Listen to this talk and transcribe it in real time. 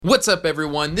What's up,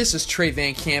 everyone? This is Trey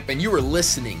Van Camp, and you are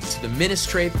listening to the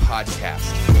Ministry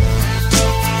Podcast.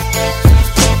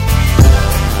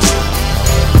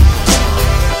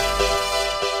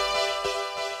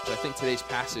 I think today's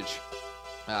passage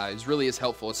is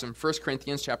helpful. It's in 1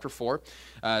 Corinthians chapter 4,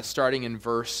 starting in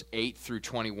verse 8 through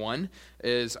 21,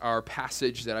 is our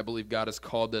passage that I believe God has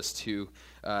called us to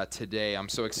today. I'm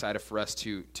so excited for us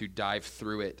to dive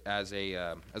through it as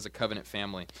a covenant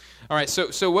family. All right,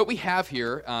 so what we have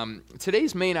here,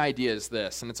 today's main idea is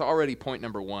this, and it's already point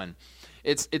number one.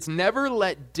 It's never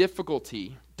let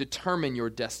difficulty determine your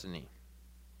destiny.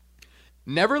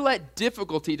 Never let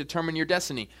difficulty determine your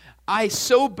destiny. I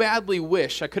so badly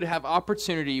wish I could have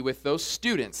opportunity with those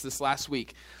students this last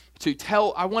week to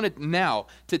tell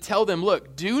them,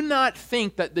 look, do not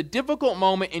think that the difficult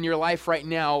moment in your life right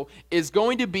now is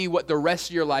going to be what the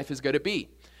rest of your life is going to be.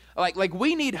 Like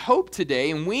we need hope today,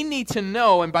 and we need to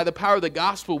know, and by the power of the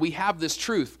gospel, we have this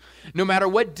truth. No matter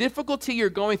what difficulty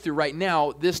you're going through right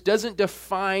now, this doesn't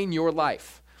define your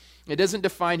life. It doesn't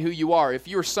define who you are. If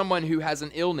you're someone who has an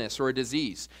illness or a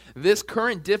disease, this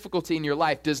current difficulty in your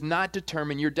life does not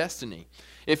determine your destiny.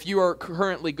 If you are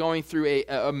currently going through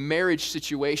a marriage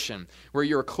situation where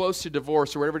you're close to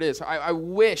divorce or whatever it is, I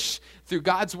wish through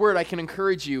God's word I can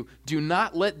encourage you, do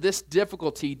not let this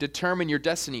difficulty determine your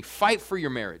destiny. Fight for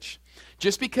your marriage.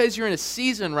 Just because you're in a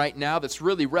season right now that's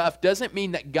really rough doesn't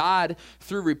mean that God,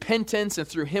 through repentance and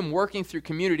through Him working through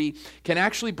community, can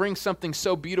actually bring something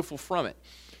so beautiful from it.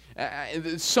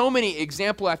 So many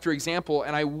example after example,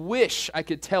 and I wish I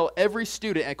could tell every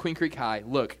student at Queen Creek High,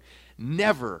 look,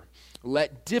 never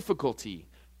let difficulty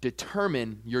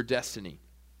determine your destiny.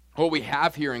 What we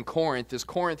have here in Corinth is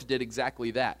Corinth did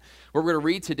exactly that. What we're going to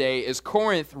read today is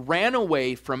Corinth ran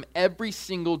away from every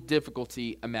single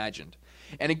difficulty imagined.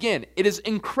 And again, it is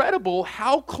incredible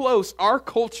how close our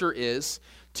culture is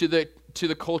to the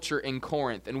culture in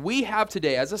Corinth. And we have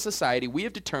today, as a society, we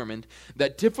have determined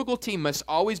that difficulty must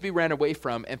always be ran away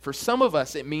from. And for some of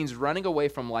us, it means running away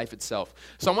from life itself.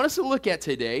 So I want us to look at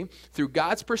today, through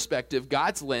God's perspective,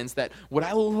 God's lens, that what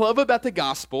I love about the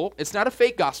gospel, it's not a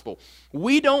fake gospel.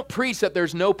 We don't preach that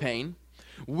there's no pain.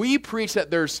 We preach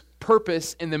that there's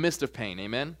purpose in the midst of pain.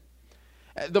 Amen?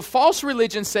 The false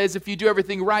religion says if you do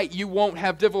everything right, you won't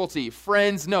have difficulty.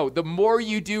 Friends, no. The more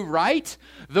you do right,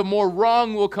 the more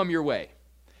wrong will come your way.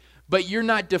 But you're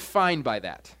not defined by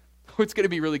that. It's going to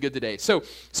be really good today. So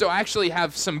I actually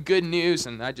have some good news,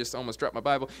 and I just almost dropped my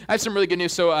Bible. I have some really good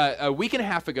news. So a week and a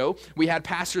half ago, we had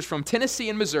pastors from Tennessee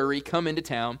and Missouri come into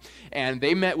town, and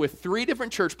they met with 3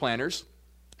 different church planners.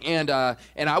 And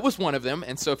I was one of them,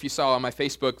 and so if you saw on my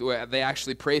Facebook, they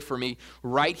actually prayed for me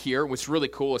right here. What's really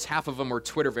cool is half of them were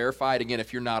Twitter verified. Again,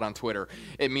 if you're not on Twitter,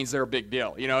 it means they're a big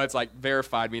deal. You know, it's like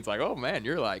verified means like, oh man,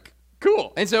 you're like,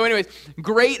 cool. And so anyways,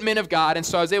 great men of God, and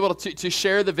so I was able to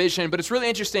share the vision, but it's really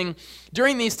interesting.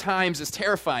 During these times, it's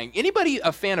terrifying. Anybody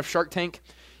a fan of Shark Tank?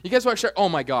 You guys watch Shark? Oh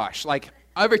my gosh, like,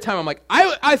 every time I'm like,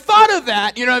 I thought of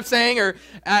that, you know what I'm saying? Or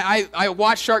I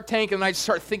watch Shark Tank and I just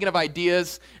start thinking of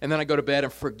ideas, and then I go to bed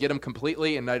and forget them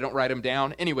completely, and I don't write them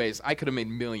down. Anyways, I could have made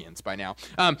millions by now.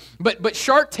 But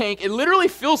Shark Tank, it literally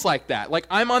feels like that. Like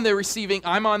I'm on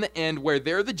the end where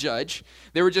they're the judge.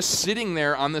 They were just sitting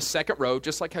there on the second row,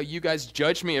 just like how you guys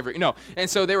judge me and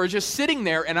so they were just sitting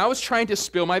there, and I was trying to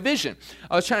spill my vision.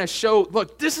 I was trying to show,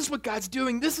 look, this is what God's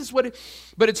doing. This is what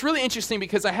but it's really interesting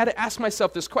because I had to ask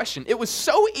myself this question. It was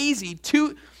so easy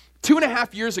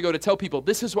 2.5 years ago to tell people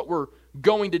this is what we're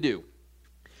going to do.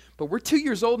 But we're 2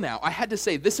 years old now. I had to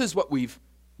say this is what we've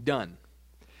done.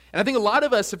 And I think a lot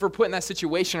of us, if we're put in that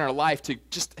situation in our life,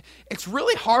 it's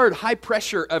really hard, high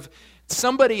pressure of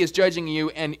somebody is judging you,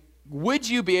 and would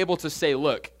you be able to say,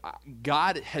 look,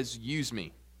 God has used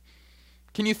me?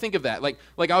 Can you think of that? Like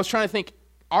I was trying to think,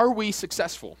 are we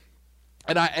successful?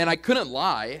 And I couldn't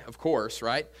lie, of course,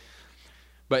 right?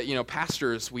 But,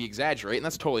 pastors, we exaggerate, and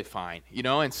that's totally fine,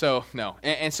 and so, no.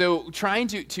 And so trying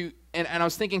and I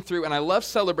was thinking through, and I love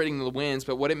celebrating the wins,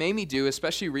 but what it made me do,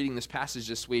 especially reading this passage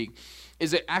this week,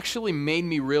 is it actually made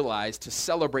me realize to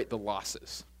celebrate the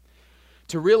losses.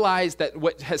 To realize that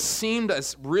what has seemed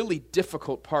as really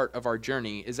difficult part of our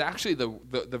journey is actually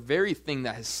the very thing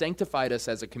that has sanctified us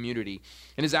as a community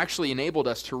and has actually enabled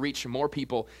us to reach more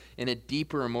people in a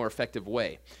deeper and more effective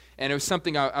way. And it was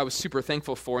something I was super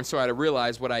thankful for, and so I had to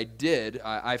realize what I did.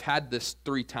 I've had this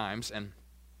 3 times, and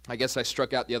I guess I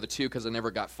struck out the other 2 because I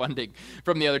never got funding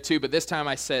from the other 2. But this time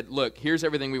I said, look, here's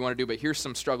everything we want to do, but here's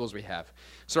some struggles we have.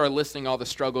 Started listing all the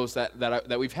struggles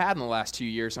that we've had in the last 2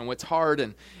 years and what's hard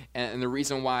and the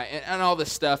reason why and all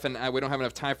this stuff. And we don't have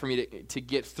enough time for me to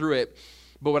get through it.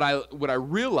 But what I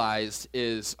realized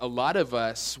is a lot of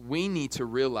us, we need to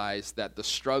realize that the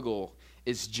struggle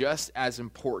is just as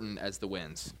important as the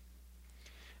wins.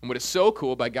 And what is so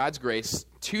cool, by God's grace,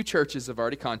 2 churches have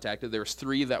already contacted. There's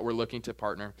 3 that we're looking to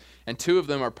partner, and 2 of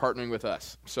them are partnering with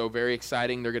us. So very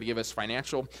exciting. They're going to give us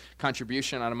financial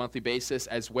contribution on a monthly basis,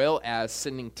 as well as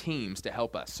sending teams to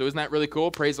help us. So isn't that really cool?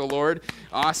 Praise the Lord.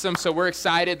 Awesome. So we're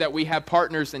excited that we have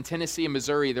partners in Tennessee and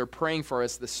Missouri. They're praying for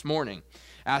us this morning,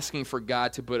 asking for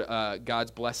God to put God's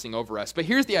blessing over us. But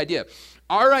here's the idea.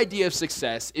 Our idea of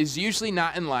success is usually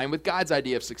not in line with God's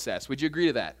idea of success. Would you agree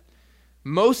to that?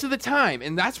 Most of the time.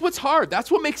 And that's what's hard. That's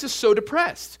what makes us so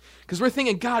depressed. Because we're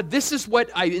thinking, God, this is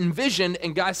what I envisioned.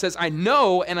 And God says, I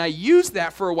know, and I used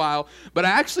that for a while, but I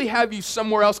actually have you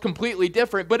somewhere else completely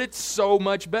different, but it's so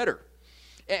much better.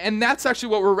 And that's actually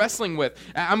what we're wrestling with.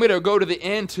 I'm going to go to the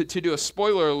end to do a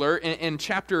spoiler alert. In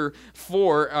chapter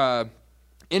 4,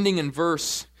 ending in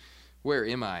verse, where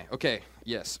am I? Okay,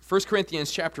 yes. 1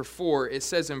 Corinthians chapter 4, it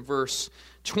says in verse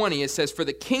 20, it says, for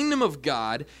the kingdom of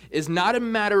God is not a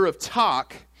matter of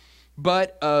talk,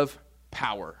 but of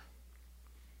power.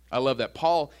 I love that.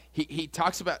 Paul, he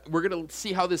talks about, we're going to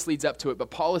see how this leads up to it, but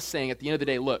Paul is saying at the end of the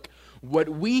day, look, what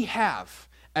we have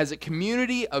as a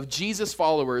community of Jesus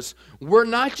followers, we're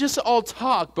not just all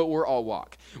talk, but we're all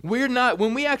walk. We're not,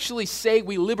 when we actually say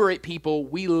we liberate people,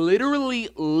 we literally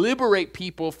liberate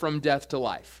people from death to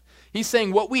life. He's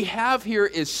saying what we have here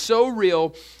is so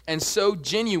real and so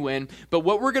genuine, but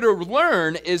what we're going to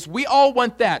learn is we all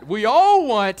want that. We all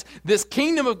want this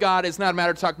kingdom of God. It's not a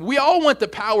matter of talk. We all want the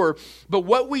power, but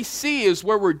what we see is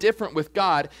where we're different with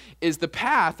God is the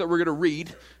path that we're going to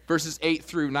read, verses 8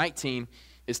 through 19,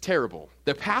 is terrible.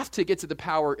 The path to get to the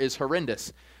power is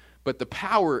horrendous, but the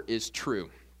power is true.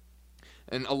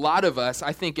 And a lot of us,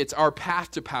 I think it's our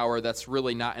path to power that's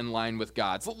really not in line with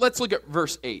God's. Let's look at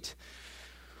verse 8.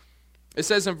 It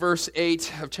says in verse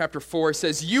 8 of chapter 4, it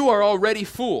says, you are already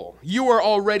full. You are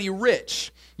already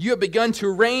rich. You have begun to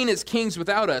reign as kings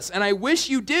without us. And I wish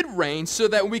you did reign so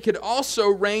that we could also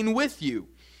reign with you.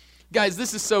 Guys,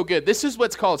 this is so good. This is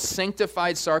what's called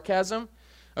sanctified sarcasm.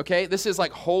 Okay, this is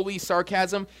like holy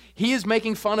sarcasm. He is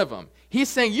making fun of them. He's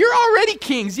saying, you're already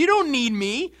kings. You don't need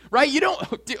me, right? You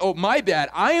don't, oh, my bad.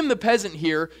 I am the peasant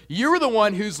here. You're the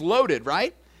one who's loaded,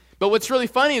 right? But what's really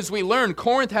funny is we learn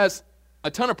Corinth has a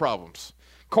ton of problems.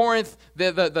 Corinth,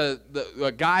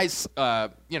 the guys,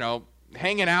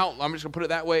 hanging out, I'm just going to put it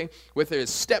that way, with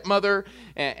his stepmother,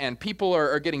 and people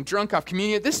are getting drunk off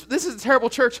communion. This is a terrible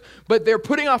church, but they're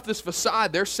putting off this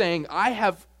facade. They're saying, I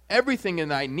have everything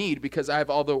that I need because I have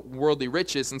all the worldly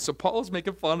riches. And so Paul's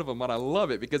making fun of them, and I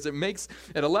love it because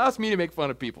it allows me to make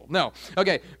fun of people. No.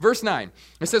 Okay, verse 9.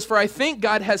 It says, for I think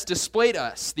God has displayed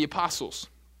us, the apostles,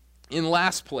 in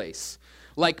last place,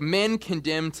 like men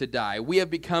condemned to die. We have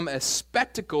become a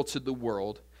spectacle to the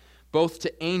world, both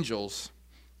to angels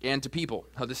and to people.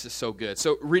 Oh, this is so good.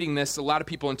 So reading this, a lot of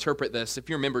people interpret this. If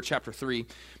you remember chapter 3,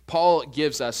 Paul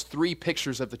gives us 3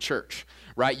 pictures of the church,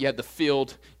 right? You have the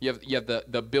field, you have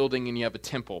the building, and you have a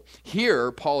temple.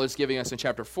 Here, Paul is giving us in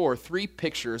chapter 4 3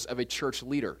 pictures of a church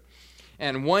leader.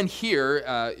 And one here,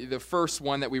 the first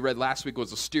one that we read last week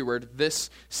was a steward. This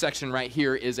section right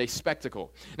here is a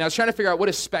spectacle. Now, I was trying to figure out what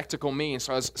does spectacle mean,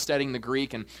 so I was studying the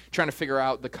Greek and trying to figure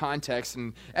out the context,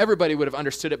 and everybody would have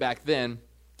understood it back then,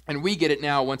 and we get it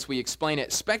now once we explain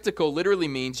it. Spectacle literally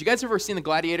means, you guys ever seen The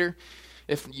Gladiator?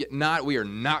 If not, we are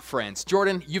not friends.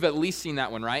 Jordan, you've at least seen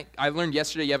that one, right? I learned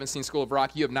yesterday you haven't seen School of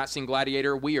Rock. You have not seen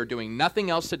Gladiator. We are doing nothing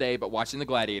else today but watching The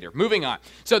Gladiator. Moving on.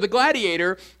 So The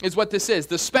Gladiator is what this is.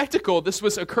 The spectacle, this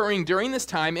was occurring during this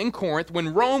time in Corinth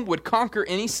when Rome would conquer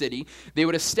any city. They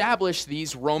would establish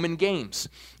these Roman games.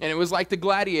 And it was like the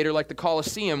Gladiator, like the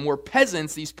Colosseum, where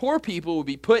peasants, these poor people, would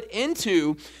be put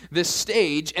into this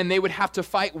stage and they would have to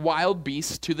fight wild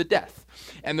beasts to the death.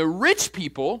 And the rich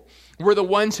people were the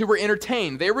ones who were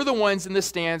entertained. They were the ones in the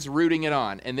stands rooting it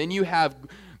on. And then you have,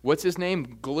 what's his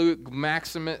name?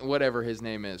 Maximus, whatever his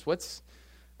name is. What's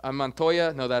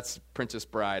Montoya? No, that's Princess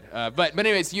Bride. But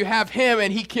anyways, you have him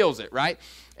and he kills it, right?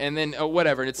 And then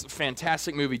whatever. And it's a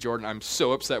fantastic movie, Jordan. I'm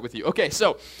so upset with you. Okay,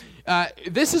 so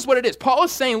this is what it is. Paul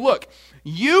is saying, look,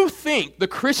 you think the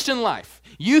Christian life,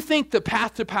 you think the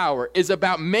path to power is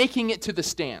about making it to the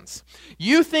stands.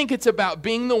 You think it's about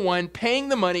being the one paying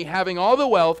the money, having all the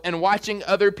wealth, and watching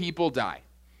other people die.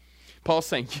 Paul's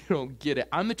saying, you don't get it.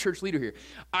 I'm the church leader here.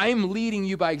 I'm leading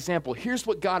you by example. Here's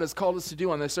what God has called us to do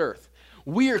on this earth.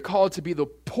 We are called to be the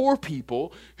poor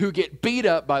people who get beat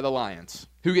up by the lions,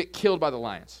 who get killed by the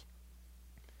lions.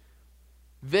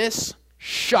 This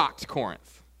shocked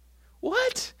Corinth.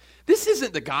 What? This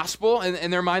isn't the gospel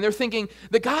in their mind. They're thinking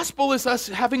the gospel is us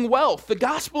having wealth. The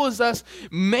gospel is us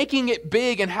making it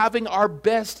big and having our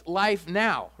best life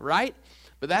now, right?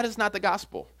 But that is not the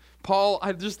gospel. Paul,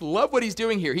 I just love what he's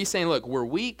doing here. He's saying, look, we're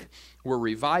weak, we're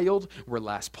reviled, we're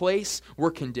last place,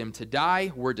 we're condemned to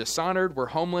die, we're dishonored, we're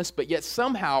homeless, but yet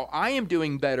somehow I am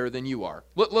doing better than you are.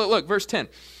 Look, verse 10.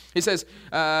 He says,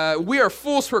 we are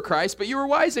fools for Christ, but you are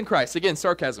wise in Christ. Again,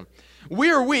 sarcasm. We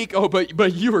are weak,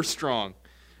 but you are strong.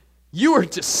 You are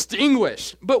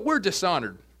distinguished, but we're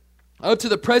dishonored. Up to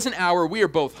the present hour, we are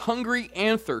both hungry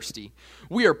and thirsty.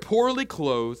 We are poorly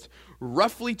clothed,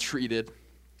 roughly treated,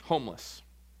 homeless.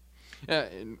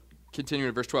 Continuing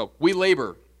in verse 12. We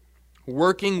labor,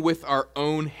 working with our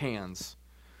own hands.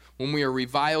 When we are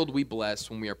reviled, we bless.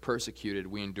 When we are persecuted,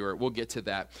 we endure. We'll get to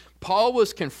that. Paul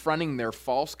was confronting their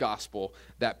false gospel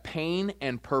that pain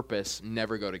and purpose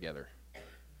never go together.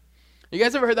 You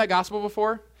guys ever heard that gospel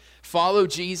before? Follow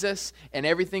Jesus and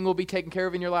everything will be taken care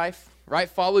of in your life, right?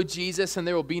 Follow Jesus and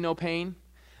there will be no pain.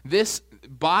 This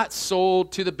bought,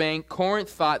 sold to the bank. Corinth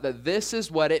thought that this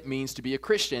is what it means to be a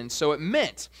Christian. So it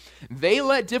meant they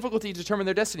let difficulty determine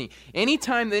their destiny.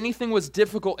 Anytime that anything was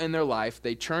difficult in their life,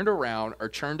 they turned around or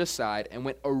turned aside and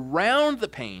went around the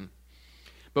pain.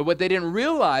 But what they didn't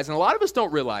realize, and a lot of us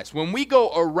don't realize, when we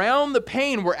go around the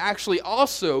pain, we're actually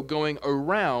also going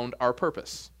around our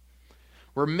purpose.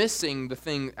 We're missing the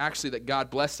thing actually that God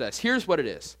blessed us. Here's what it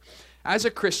is. As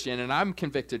a Christian, and I'm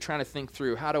convicted, trying to think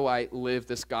through how do I live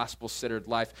this gospel-centered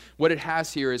life, what it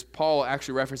has here is Paul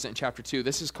actually referenced it in chapter 2.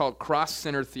 This is called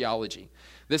cross-centered theology.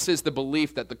 This is the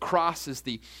belief that the cross is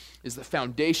the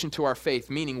foundation to our faith,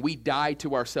 meaning we die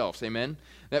to ourselves, amen?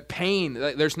 That pain,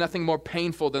 there's nothing more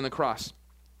painful than the cross.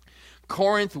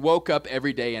 Corinth woke up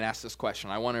every day and asked this question.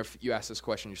 I wonder if you ask this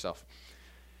question yourself.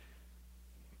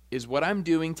 Is what I'm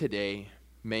doing today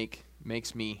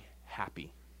makes me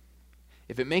happy?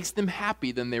 If it makes them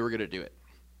happy, then they were going to do it.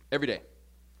 Every day.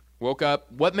 Woke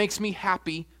up, what makes me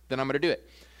happy, then I'm going to do it.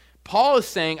 Paul is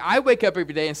saying, I wake up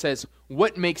every day and says,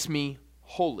 what makes me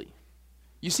holy?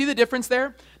 You see the difference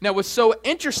there? Now, what's so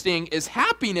interesting is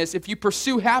happiness. If you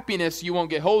pursue happiness, you won't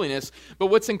get holiness. But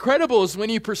what's incredible is when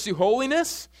you pursue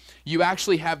holiness, you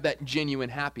actually have that genuine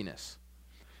happiness.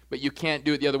 But you can't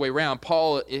do it the other way around.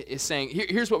 Paul is saying,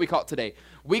 here's what we call it today.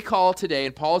 We call today,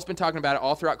 and Paul's been talking about it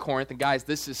all throughout Corinth, and guys,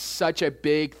 this is such a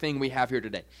big thing we have here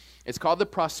today. It's called the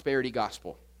prosperity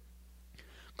gospel.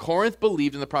 Corinth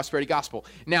believed in the prosperity gospel.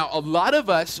 Now, a lot of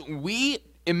us, we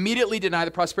immediately deny the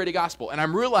prosperity gospel, and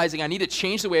I'm realizing I need to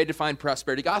change the way I define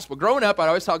prosperity gospel. Growing up, I'd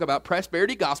always talk about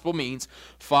prosperity gospel means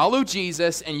follow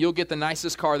Jesus and you'll get the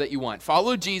nicest car that you want.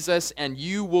 Follow Jesus and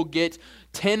you will get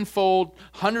tenfold,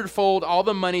 hundredfold, all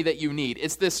the money that you need.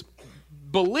 It's this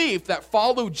belief that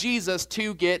follow Jesus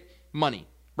to get money,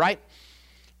 right?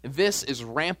 This is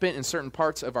rampant in certain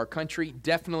parts of our country,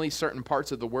 definitely certain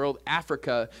parts of the world.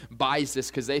 Africa buys this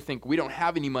because they think we don't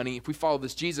have any money. If we follow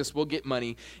this Jesus, we'll get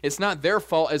money. It's not their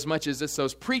fault as much as it's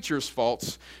those preachers'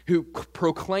 faults who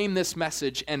proclaim this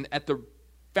message. And at the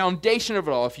foundation of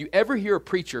it all, if you ever hear a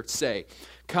preacher say,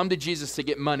 come to Jesus to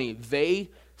get money, they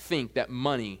think that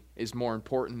money is more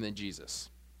important than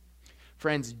Jesus.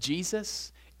 Friends,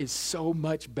 Jesus is so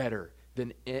much better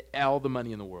than all the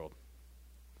money in the world.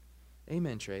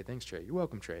 Amen, Trey. Thanks, Trey. You're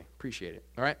welcome, Trey. Appreciate it.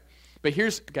 All right? But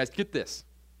here's, guys, get this.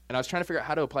 And I was trying to figure out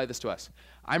how to apply this to us.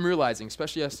 I'm realizing,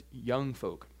 especially us young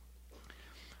folk,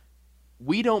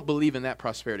 we don't believe in that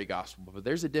prosperity gospel, but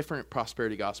there's a different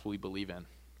prosperity gospel we believe in.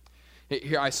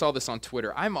 Here, I saw this on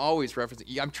Twitter. I'm always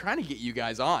referencing, I'm trying to get you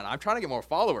guys on. I'm trying to get more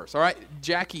followers. All right?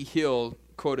 Jackie Hill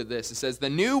quoted this. It says, the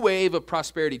new wave of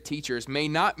prosperity teachers may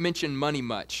not mention money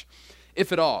much,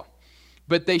 if at all.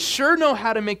 But they sure know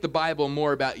how to make the Bible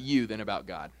more about you than about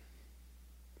God.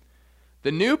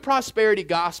 The new prosperity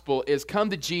gospel is come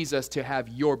to Jesus to have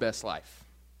your best life.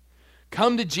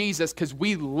 Come to Jesus because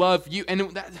we love you.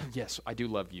 And yes, I do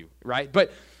love you, right?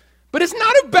 But it's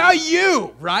not about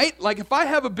you, right? Like if I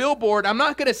have a billboard, I'm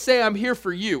not going to say I'm here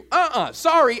for you.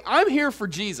 Sorry, I'm here for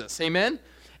Jesus, amen?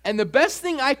 And the best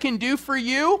thing I can do for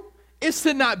you is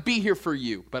to not be here for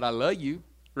you. But I love you,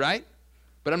 right?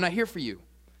 But I'm not here for you.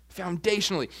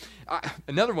 Foundationally.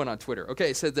 Another one on Twitter.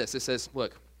 Okay, it says this. It says,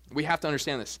 look, we have to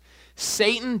understand this.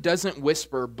 Satan doesn't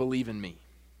whisper, believe in me.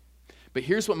 But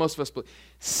here's what most of us believe.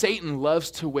 Satan loves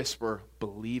to whisper,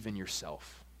 believe in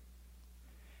yourself.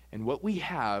 And what we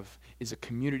have is a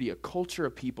community, a culture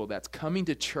of people that's coming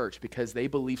to church because they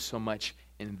believe so much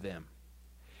in them.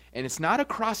 And it's not a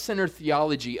cross-centered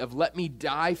theology of let me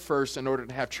die first in order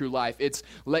to have true life. It's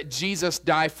let Jesus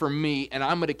die for me and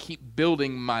I'm going to keep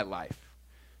building my life.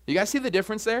 You guys see the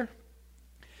difference there?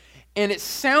 And it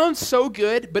sounds so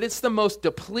good, but it's the most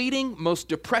depleting, most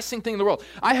depressing thing in the world.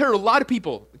 I heard a lot of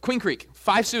people, Queen Creek,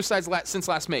 5 suicides since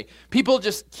last May. People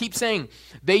just keep saying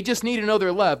they just need to know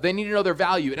their love. They need to know their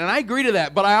value. And I agree to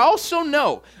that. But I also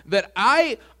know that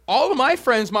all of my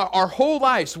friends, our whole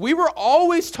lives, we were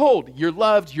always told you're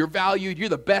loved, you're valued, you're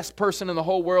the best person in the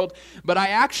whole world. But I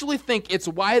actually think it's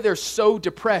why they're so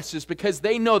depressed is because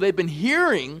they know they've been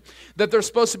hearing that they're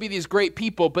supposed to be these great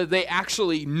people, but they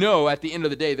actually know at the end of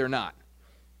the day they're not.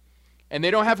 And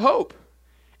they don't have hope.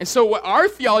 And so what our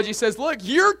theology says, look,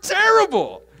 you're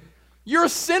terrible. You're a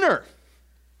sinner.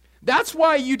 That's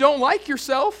why you don't like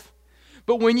yourself.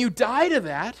 But when you die to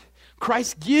that,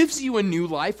 Christ gives you a new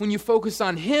life. When you focus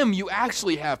on Him, you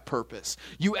actually have purpose.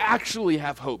 You actually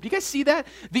have hope. Do you guys see that?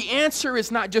 The answer is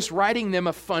not just writing them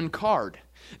a fun card.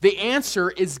 The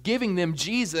answer is giving them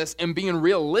Jesus and being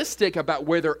realistic about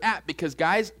where they're at. Because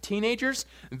guys, teenagers,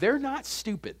 they're not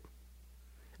stupid.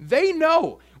 They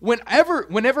know.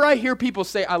 Whenever I hear people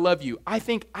say, I love you, I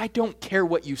think, I don't care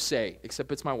what you say,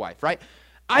 except it's my wife, right?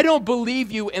 I don't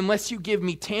believe you unless you give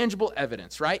me tangible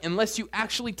evidence, right? Unless you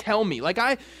actually tell me.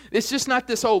 It's just not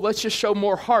this, let's just show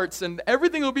more hearts and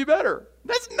everything will be better.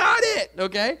 That's not it,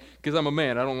 okay? Because I'm a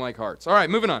man, I don't like hearts. All right,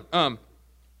 moving on.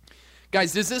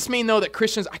 Guys, does this mean, though, that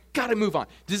Christians, I got to move on.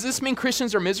 Does this mean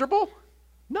Christians are miserable?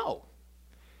 No.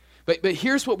 But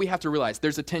here's what we have to realize.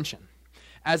 There's a tension.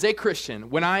 As a Christian,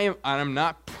 when I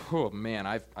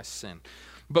sin.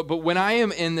 But when I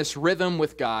am in this rhythm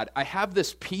with God, I have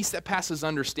this peace that passes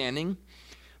understanding,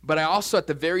 but I also at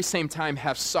the very same time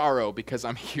have sorrow because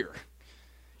I'm here.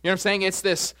 You know what I'm saying? It's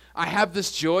this, I have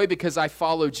this joy because I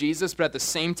follow Jesus, but at the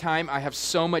same time, I have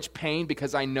so much pain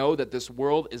because I know that this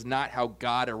world is not how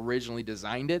God originally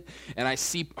designed it. And I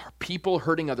see people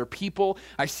hurting other people.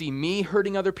 I see me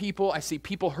hurting other people. I see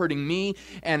people hurting me.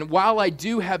 And while I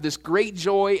do have this great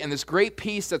joy and this great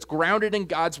peace that's grounded in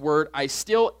God's word, I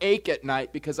still ache at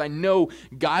night because I know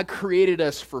God created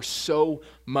us for so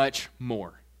much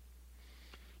more.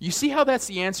 You see how that's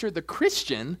the answer? The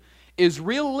Christian is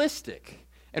realistic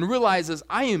and realizes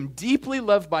I am deeply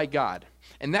loved by God.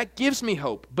 And that gives me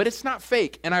hope, but it's not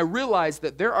fake. And I realize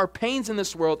that there are pains in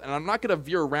this world, and I'm not going to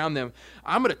veer around them.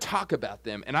 I'm going to talk about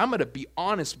them, and I'm going to be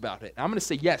honest about it. And I'm going to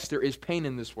say, yes, there is pain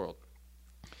in this world.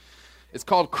 It's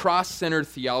called cross-centered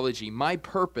theology. My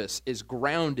purpose is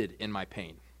grounded in my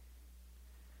pain.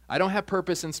 I don't have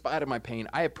purpose in spite of my pain.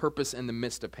 I have purpose in the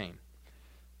midst of pain.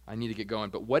 I need to get going.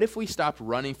 But what if we stopped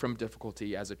running from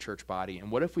difficulty as a church body, and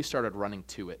what if we started running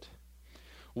to it?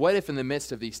 What if in the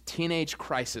midst of these teenage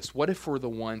crises, what if we're the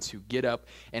ones who get up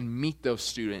and meet those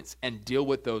students and deal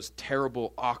with those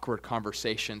terrible, awkward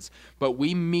conversations, but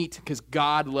we meet because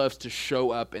God loves to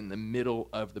show up in the middle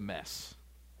of the mess?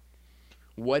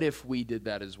 What if we did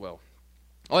that as well?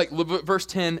 Like verse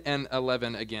 10 and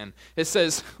 11 again. It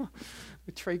says,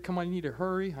 Trey, come on, you need to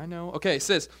hurry. I know. Okay, it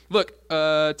says, look,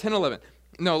 10, 11.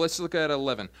 No, let's look at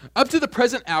 11. Up to the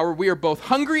present hour, we are both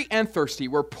hungry and thirsty.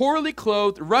 We're poorly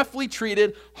clothed, roughly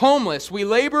treated, homeless. We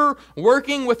labor,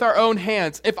 working with our own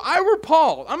hands. If I were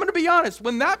Paul, I'm going to be honest,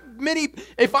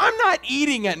 if I'm not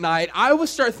eating at night, I would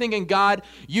start thinking, God,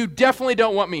 you definitely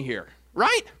don't want me here,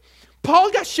 right?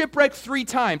 Paul got shipwrecked 3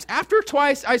 times. After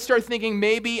twice, I start thinking,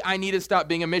 maybe I need to stop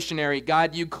being a missionary.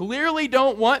 God, you clearly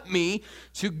don't want me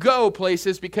to go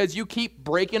places because you keep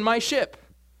breaking my ship.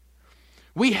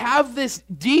 We have this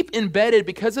deep embedded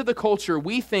because of the culture.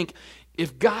 We think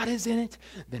if God is in it,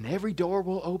 then every door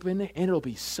will open and it'll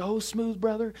be so smooth,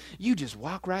 brother. You just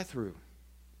walk right through.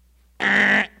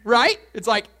 Right? It's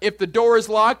like if the door is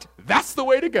locked, that's the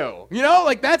way to go. You know,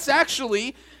 like that's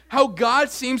actually how God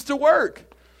seems to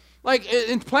work. Like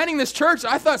in planning this church,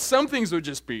 I thought some things would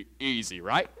just be easy,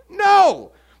 right?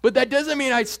 No. But that doesn't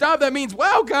mean I stop. That means,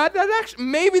 wow, God,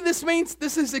 maybe this means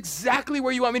this is exactly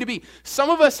where you want me to be. Some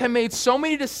of us have made so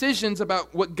many decisions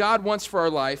about what God wants for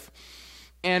our life,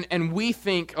 and we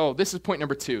think, oh, this is point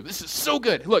number 2. This is so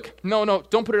good. Look, no,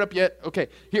 don't put it up yet. Okay,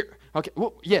 here. Okay,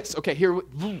 well, yes, okay, here.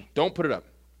 Don't put it up.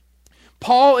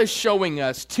 Paul is showing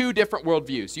us 2 different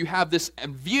worldviews. You have this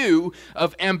view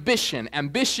of ambition.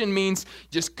 Ambition means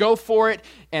just go for it,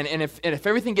 and if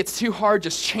everything gets too hard,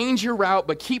 just change your route,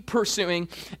 but keep pursuing.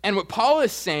 And what Paul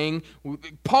is saying,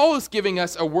 Paul is giving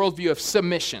us a worldview of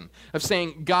submission, of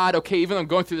saying, God, okay, even though I'm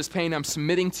going through this pain, I'm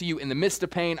submitting to you in the midst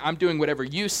of pain. I'm doing whatever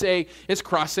you say. It's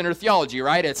cross-centered theology,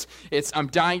 right? It's I'm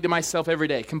dying to myself every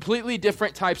day. Completely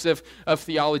different types of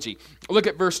theology. Look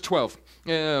at verse 12.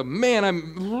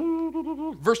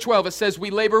 Verse 12, it says, we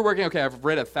labor working. Okay, I've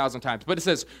read it 1,000 times, but it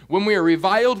says, when we are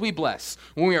reviled, we bless.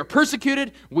 When we are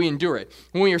persecuted, we endure it.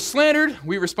 When we are slandered,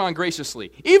 we respond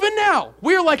graciously. Even now,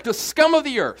 we are like the scum of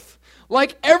the earth,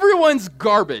 Like everyone's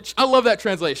garbage. I love that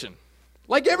translation.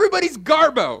 Like everybody's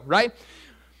garbo, right?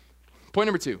 Point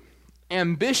number 2.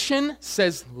 Ambition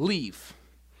says leave.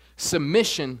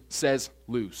 Submission says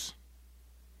lose.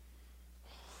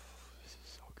 This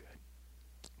is so good.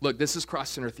 Look, this is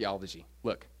cross-center theology.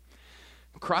 Look,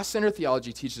 cross-center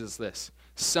theology teaches us this.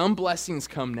 Some blessings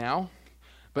come now,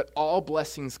 but all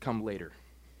blessings come later.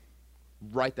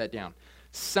 Write that down.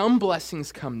 Some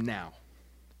blessings come now,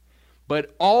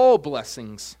 but all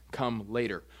blessings come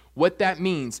later. What that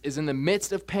means is in the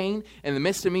midst of pain, in the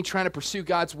midst of me trying to pursue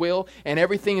God's will, and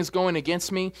everything is going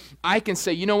against me, I can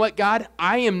say, you know what, God?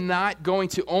 I am not going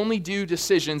to only do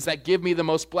decisions that give me the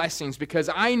most blessings, because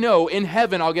I know in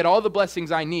heaven I'll get all the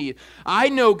blessings I need. I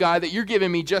know, God, that you're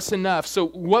giving me just enough. So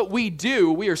what we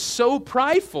do, we are so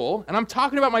prideful, and I'm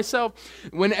talking about myself,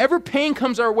 whenever pain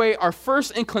comes our way, our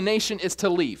first inclination is to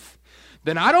leave.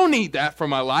 Then I don't need that for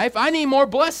my life. I need more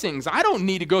blessings. I don't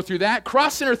need to go through that.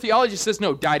 Cross-center theology says,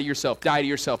 no, die to yourself, die to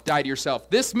yourself, die to yourself.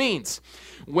 This means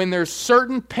when there's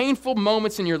certain painful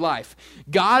moments in your life,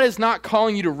 God is not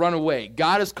calling you to run away.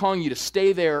 God is calling you to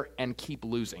stay there and keep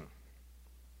losing.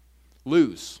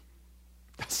 Lose.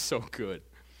 That's so good.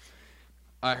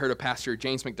 I heard a pastor,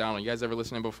 James McDonald. You guys ever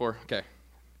listened to him before? Okay.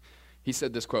 He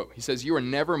said this quote. He says, you are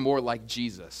never more like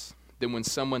Jesus than when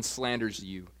someone slanders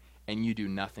you and you do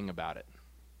nothing about it.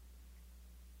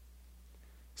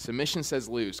 Submission says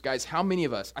lose. Guys, how many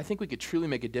of us, I think we could truly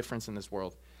make a difference in this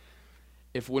world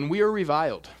if when we are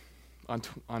reviled on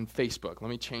Facebook, let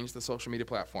me change the social media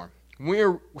platform, when we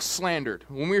are slandered,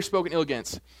 when we are spoken ill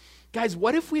against, guys,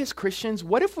 what if we as Christians,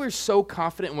 what if we're so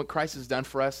confident in what Christ has done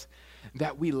for us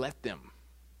that we let them?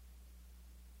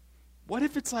 What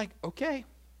if it's like, okay,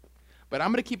 but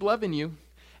I'm going to keep loving you,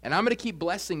 and I'm going to keep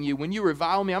blessing you. When you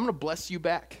revile me, I'm going to bless you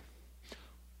back.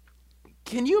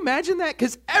 Can you imagine that?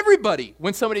 Because everybody,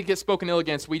 when somebody gets spoken ill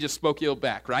against, we just spoke ill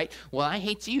back, right? Well, I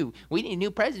hate you. We need a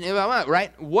new president, blah, blah,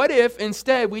 right? What if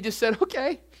instead we just said,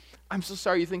 okay, I'm so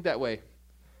sorry you think that way.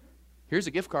 Here's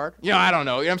a gift card. I don't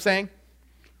know. You know what I'm saying?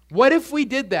 What if we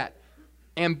did that?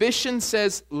 Ambition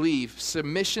says leave.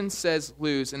 Submission says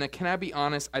lose. And can I be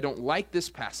honest? I don't like this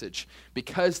passage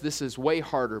because this is way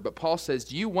harder. But Paul says,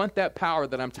 do you want that power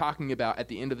that I'm talking about at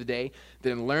the end of the day?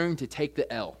 Then learn to take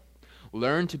the L.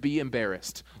 Learn to be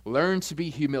embarrassed. Learn to be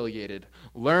humiliated.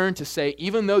 Learn to say,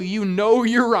 even though you know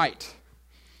you're right,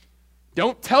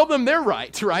 don't tell them they're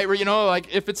right, right? Or,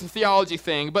 like if it's a theology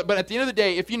thing. But at the end of the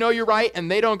day, if you know you're right and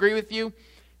they don't agree with you,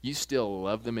 you still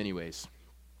love them anyways.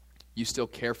 You still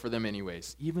care for them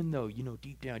anyways. Even though you know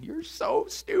deep down you're so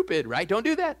stupid, right? Don't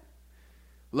do that.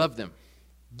 Love them.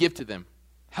 Give to them.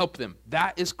 Help them.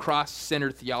 That is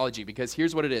cross-centered theology, because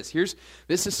here's what it is.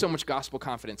 This is so much gospel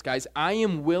confidence. Guys, I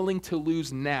am willing to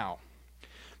lose now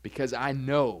because I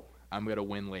know I'm going to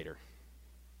win later.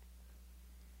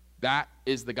 That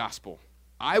is the gospel.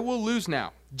 I will lose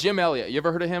now. Jim Elliot, you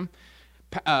ever heard of him?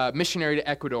 Missionary to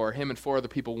Ecuador. Him and 4 other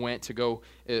people went to go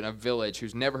in a village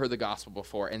who's never heard the gospel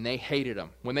before, and they hated him.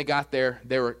 When they got there,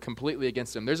 they were completely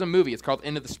against him. There's a movie. It's called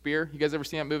End of the Spear. You guys ever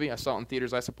seen that movie? I saw it in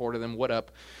theaters. I supported them. What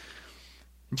up?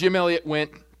 Jim Elliot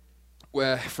went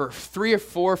for 3 or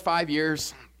 4 or 5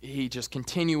 years. He just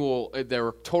they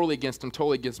were totally against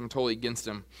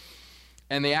him.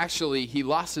 And he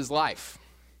lost his life.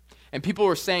 And people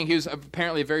were saying he was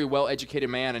apparently a very well-educated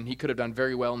man and he could have done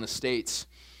very well in the States.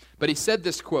 But he said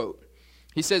this quote.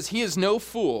 He says, he is no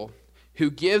fool who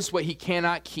gives what he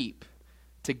cannot keep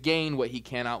to gain what he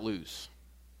cannot lose.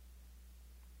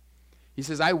 He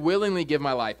says, I willingly give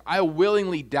my life. I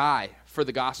willingly die for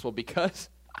the gospel because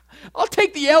I'll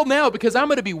take the L now because I'm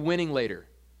going to be winning later.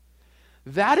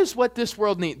 That is what this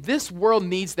world needs. This world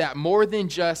needs that more than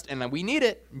just, and we need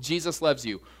it, Jesus loves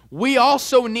you. We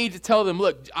also need to tell them,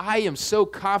 look, I am so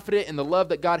confident in the love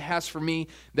that God has for me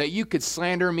that you could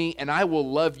slander me and I will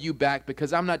love you back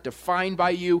because I'm not defined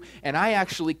by you and I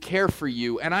actually care for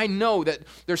you. And I know that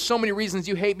there's so many reasons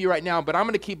you hate me right now, but I'm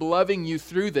going to keep loving you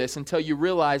through this until you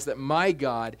realize that my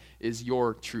God is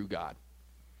your true God.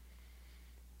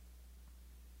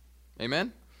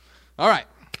 Amen? All right.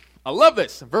 I love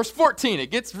this. Verse 14, it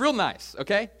gets real nice,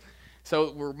 okay?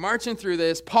 So we're marching through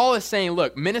this. Paul is saying,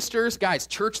 look, ministers, guys,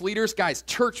 church leaders, guys,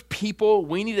 church people,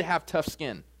 we need to have tough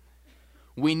skin.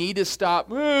 We need to stop,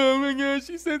 oh my gosh,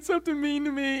 he said something mean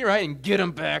to me, right? And get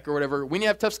him back or whatever. We need to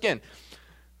have tough skin.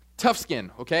 Tough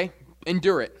skin, okay?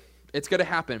 Endure it. It's going to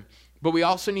happen. But we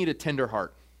also need a tender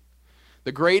heart.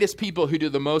 The greatest people who do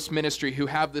the most ministry, who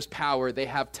have this power, they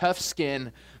have tough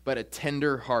skin, but a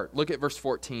tender heart. Look at verse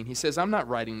 14. He says, I'm not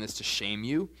writing this to shame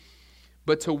you,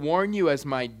 but to warn you as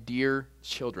my dear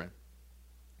children.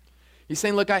 He's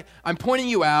saying, look, I'm pointing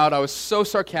you out. I was so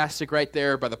sarcastic right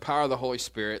there by the power of the Holy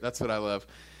Spirit. That's what I love.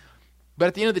 But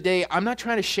at the end of the day, I'm not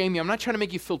trying to shame you. I'm not trying to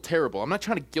make you feel terrible. I'm not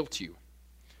trying to guilt you.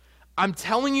 I'm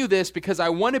telling you this because I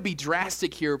want to be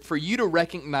drastic here for you to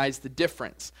recognize the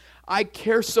difference. I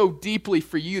care so deeply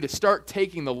for you to start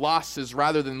taking the losses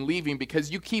rather than leaving, because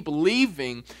you keep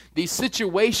leaving these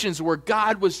situations where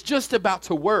God was just about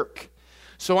to work.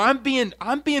 So I'm being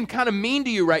kind of mean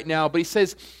to you right now, but he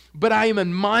says, but I am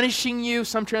admonishing you.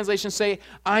 Some translations say,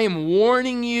 I am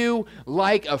warning you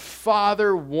like a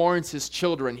father warns his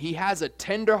children. He has a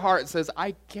tender heart and says,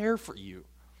 I care for you.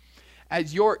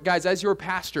 As your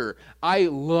pastor, I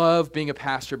love being a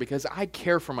pastor because I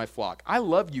care for my flock. I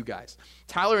love you guys.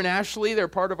 Tyler and Ashley, they're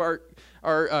part of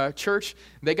our church.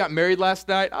 They got married last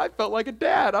night. I felt like a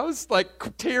dad. I was like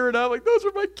tearing up, like, those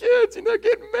are my kids,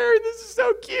 getting married. This is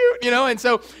so cute, And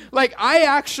so, like,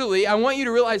 I want you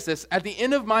to realize this. At the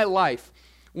end of my life,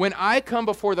 when I come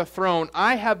before the throne,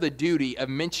 I have the duty of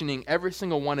mentioning every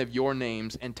single one of your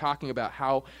names and talking about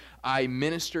how I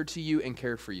ministered to you and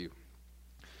cared for you.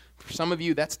 For some of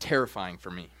you, that's terrifying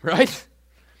for me, right?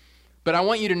 But I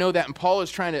want you to know that, and Paul is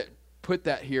trying to put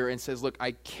that here and says, look,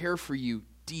 I care for you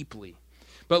deeply.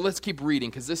 But let's keep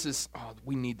reading, because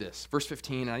we need this. Verse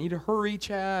 15, I need to hurry,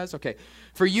 Chaz. Okay.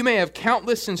 For you may have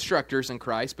countless instructors in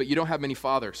Christ, but you don't have many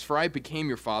fathers. For I became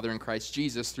your father in Christ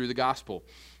Jesus through the gospel.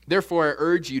 Therefore, I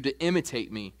urge you to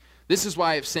imitate me. This is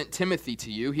why I have sent Timothy to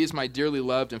you. He is my dearly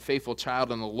loved and faithful child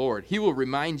in the Lord. He will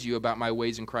remind you about my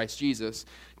ways in Christ Jesus,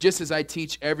 just as I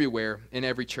teach everywhere in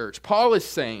every church. Paul is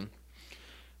saying,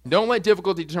 don't let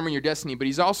difficulty determine your destiny, but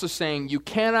he's also saying you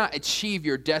cannot achieve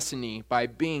your destiny by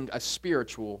being a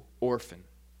spiritual orphan.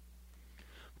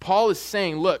 Paul is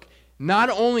saying, look, not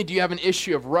only do you have an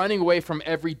issue of running away from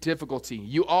every difficulty,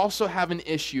 you also have an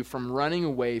issue from running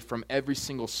away from every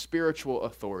single spiritual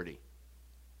authority.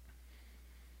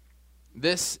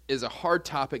 This is a hard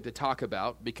topic to talk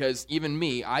about because even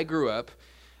me, I grew up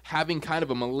having kind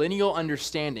of a millennial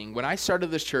understanding. When I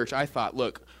started this church, I thought,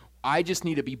 look, I just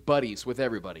need to be buddies with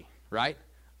everybody, right?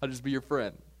 I'll just be your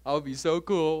friend. I'll be so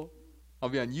cool. I'll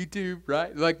be on YouTube,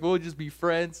 right? Like, we'll just be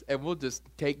friends and we'll just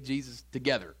take Jesus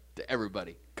together to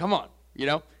everybody. Come on,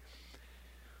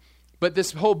 But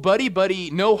this whole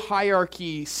buddy-buddy, no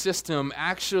hierarchy system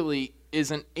actually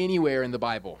isn't anywhere in the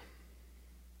Bible.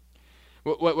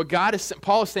 What God is,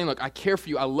 Paul is saying, look, I care for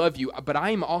you, I love you, but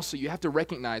I am also, you have to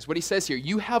recognize what he says here.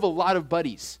 You have a lot of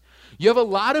buddies. You have a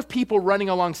lot of people running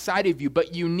alongside of you,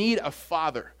 but you need a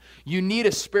father. You need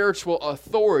a spiritual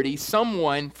authority,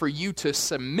 someone for you to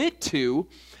submit to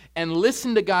and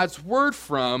listen to God's word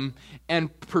from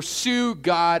and pursue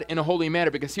God in a holy manner.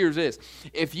 Because here's this.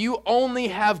 If you only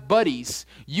have buddies,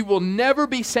 you will never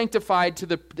be sanctified to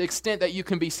the extent that you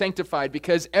can be sanctified,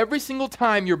 because every single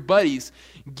time your buddies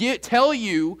tell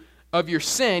you of your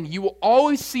sin, you will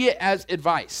always see it as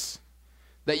advice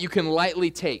that you can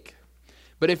lightly take.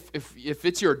 But if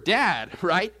it's your dad,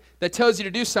 right, that tells you to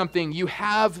do something, you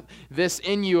have this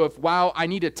in you of, wow, I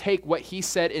need to take what he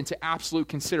said into absolute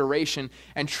consideration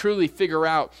and truly figure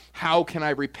out how can I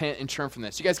repent and turn from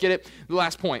this. You guys get it? The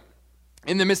last point.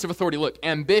 In the midst of authority, look,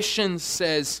 ambition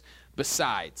says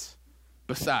beside,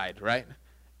 right?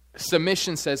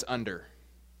 Submission says under.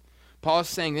 Paul is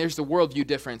saying there's the worldview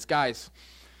difference. Guys,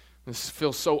 this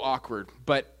feels so awkward,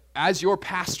 but as your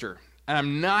pastor, and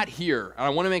I'm not here, and I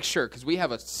want to make sure, because we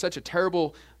have such a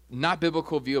terrible, not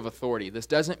biblical view of authority. This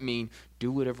doesn't mean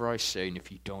do whatever I say, and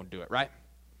if you don't do it, right?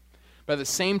 But at the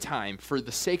same time, for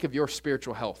the sake of your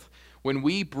spiritual health, when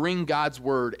we bring God's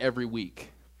word every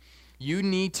week, you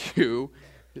need to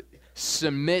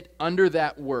submit under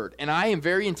that word. And I am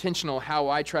very intentional how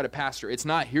I try to pastor. It's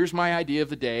not, here's my idea of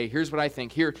the day, here's what I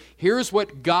think, here's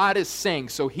what God is saying.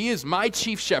 So he is my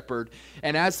chief shepherd,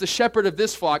 and as the shepherd of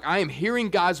this flock, I am hearing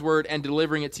God's word and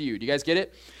delivering it to you. Do you guys get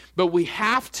it? But we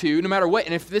have to, no matter what,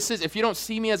 and if you don't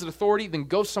see me as an authority, then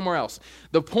go somewhere else.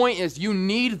 The point is you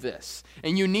need this,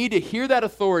 and you need to hear that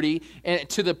authority, and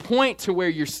to the point to where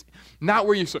you're, not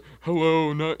where you say,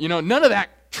 hello, no, none of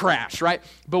that trash, right?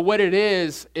 But what it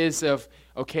is of,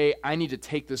 okay, I need to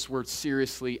take this word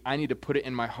seriously. I need to put it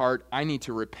in my heart. I need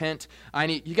to repent.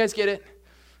 You guys get it?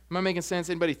 Am I making sense?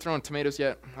 Anybody throwing tomatoes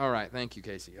yet? All right, thank you,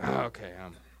 Casey. Okay,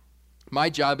 my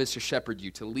job is to shepherd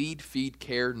you, to lead, feed,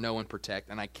 care, know, and protect,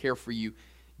 and I care for you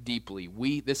deeply.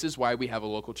 This is why we have a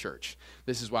local church.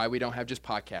 This is why we don't have just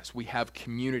podcasts. We have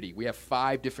community. We have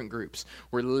 5 different groups.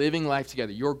 We're living life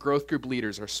together. Your growth group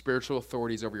leaders are spiritual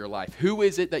authorities over your life. Who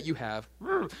is it that you have?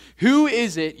 Who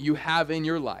is it you have in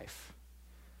your life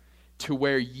to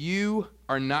where you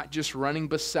are not just running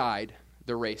beside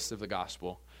the race of the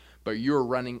gospel, but you're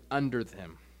running under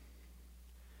them?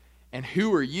 And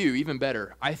who are you? Even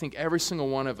better, I think every single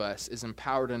one of us is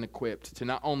empowered and equipped to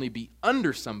not only be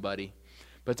under somebody,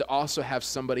 but to also have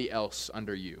somebody else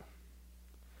under you.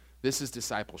 This is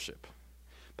discipleship.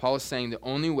 Paul is saying the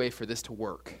only way for this to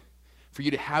work, for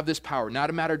you to have this power, not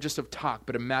a matter just of talk,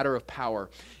 but a matter of power,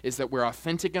 is that we're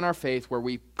authentic in our faith, where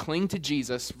we cling to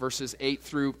Jesus, verses 8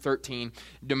 through 13,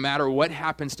 no matter what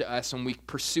happens to us, and we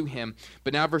pursue him.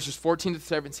 But now verses 14 to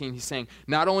 17, he's saying,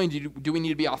 not only do we need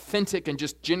to be authentic and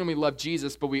just genuinely love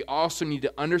Jesus, but we also need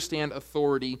to understand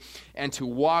authority and to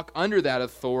walk under that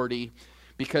authority.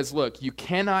 Because look, you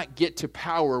cannot get to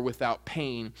power without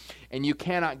pain, and you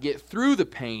cannot get through the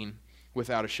pain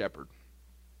without a shepherd.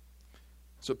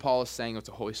 That's what Paul is saying, what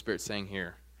the Holy Spirit's saying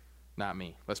here, not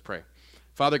me. Let's pray.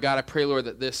 Father God, I pray, Lord,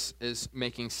 that this is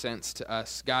making sense to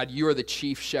us. God, you are the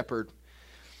chief shepherd,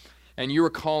 and you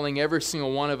are calling every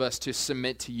single one of us to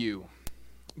submit to you.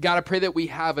 God, I pray that we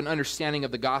have an understanding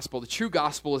of the gospel. The true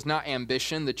gospel is not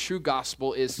ambition. The true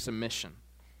gospel is submission.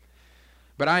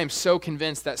 But I am so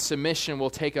convinced that submission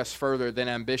will take us further than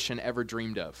ambition ever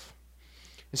dreamed of.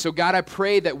 And so, God, I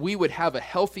pray that we would have a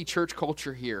healthy church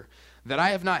culture here that I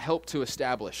have not helped to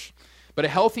establish, but a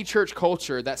healthy church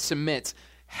culture that submits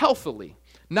healthily,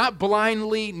 not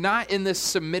blindly, not in this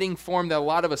submitting form that a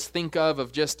lot of us think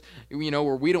of just,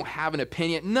 where we don't have an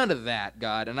opinion. None of that,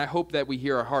 God, and I hope that we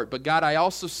hear our heart. But God, I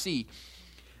also see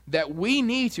that we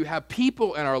need to have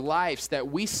people in our lives that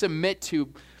we submit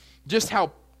to, just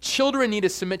how children need to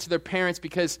submit to their parents,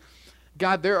 because,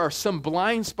 God, there are some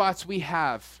blind spots we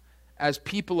have as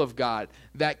people of God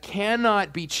that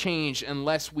cannot be changed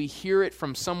unless we hear it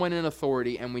from someone in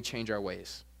authority and we change our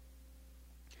ways.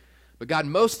 But God,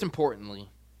 most importantly,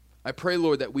 I pray,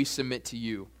 Lord, that we submit to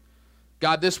you.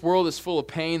 God, this world is full of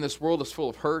pain. This world is full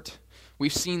of hurt.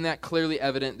 We've seen that clearly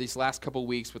evident these last couple of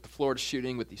weeks with the Florida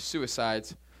shooting, with these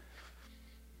suicides.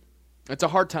 It's a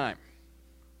hard time.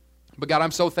 But God, I'm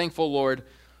so thankful, Lord,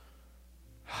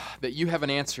 that you have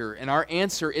an answer. And our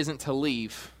answer isn't to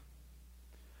leave.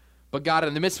 But God,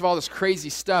 in the midst of all this crazy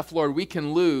stuff, Lord, we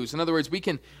can lose. In other words, we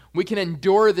can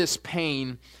endure this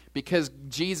pain because,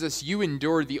 Jesus, you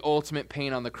endured the ultimate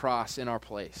pain on the cross in our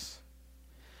place.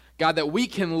 God, that we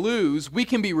can lose, we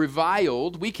can be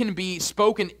reviled, we can be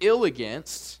spoken ill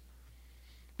against,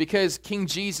 because, King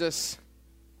Jesus,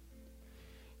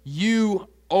 you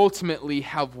ultimately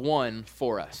have won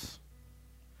for us.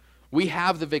 We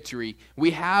have the victory.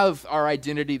 We have our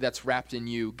identity that's wrapped in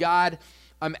you. God,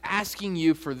 I'm asking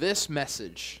you for this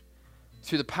message,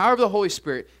 through the power of the Holy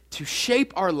Spirit, to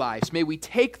shape our lives. May we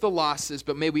take the losses,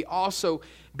 but may we also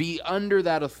be under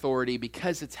that authority,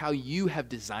 because it's how you have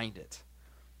designed it.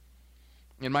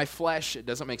 In my flesh, it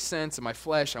doesn't make sense. In my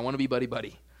flesh, I want to be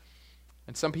buddy-buddy.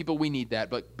 And some people, we need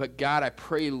that. But God, I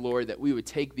pray, Lord, that we would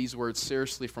take these words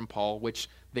seriously from Paul, which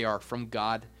they are from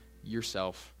God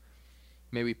yourself.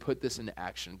 May we put this into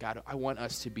action. God, I want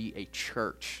us to be a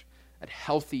church, a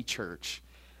healthy church,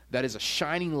 that is a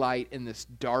shining light in this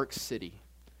dark city.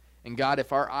 And God,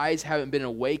 if our eyes haven't been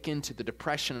awakened to the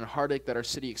depression and heartache that our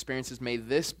city experiences, may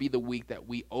this be the week that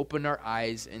we open our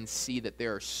eyes and see that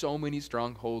there are so many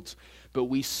strongholds, but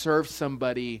we serve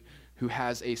somebody who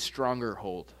has a stronger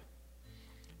hold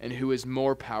and who is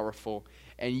more powerful.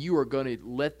 And you are going to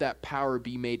let that power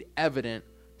be made evident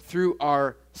through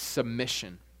our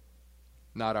submission,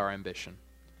 not our ambition.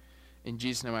 In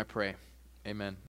Jesus' name I pray. Amen.